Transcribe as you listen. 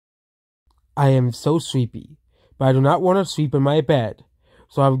I am so sleepy, but I do not want to sleep in my bed,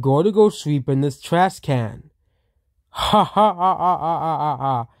 so I'm going to go sleep in this trash can. Ha ha ha ha ha ha ha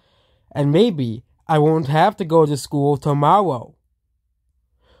ha. And maybe I won't have to go to school tomorrow.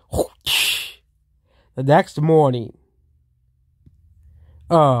 The next morning.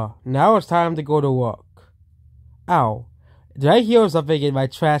 Now it's time to go to work. Ow. Did I hear something in my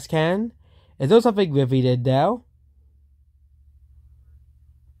trash can? Is there something living in there?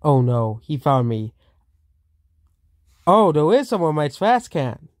 Oh no, he found me. Oh, there is someone in my trash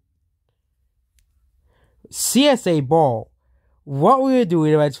can. Csaball, what were you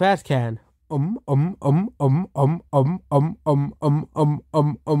doing in my trash can?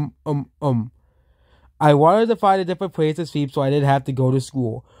 I wanted to find a different place to sleep so I didn't have to go to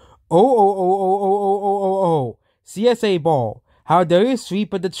school. Oh. Csaball, how dare you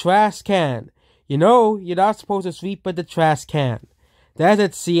sleep in the trash can? You know, you're not supposed to sleep in the trash can. That's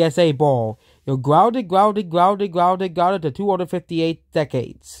it, Csaball. You're grounded to 258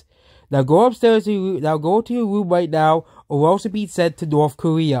 decades. Now go upstairs now go to your room right now, or else you'll be sent to North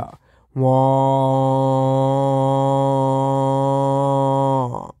Korea. Wah.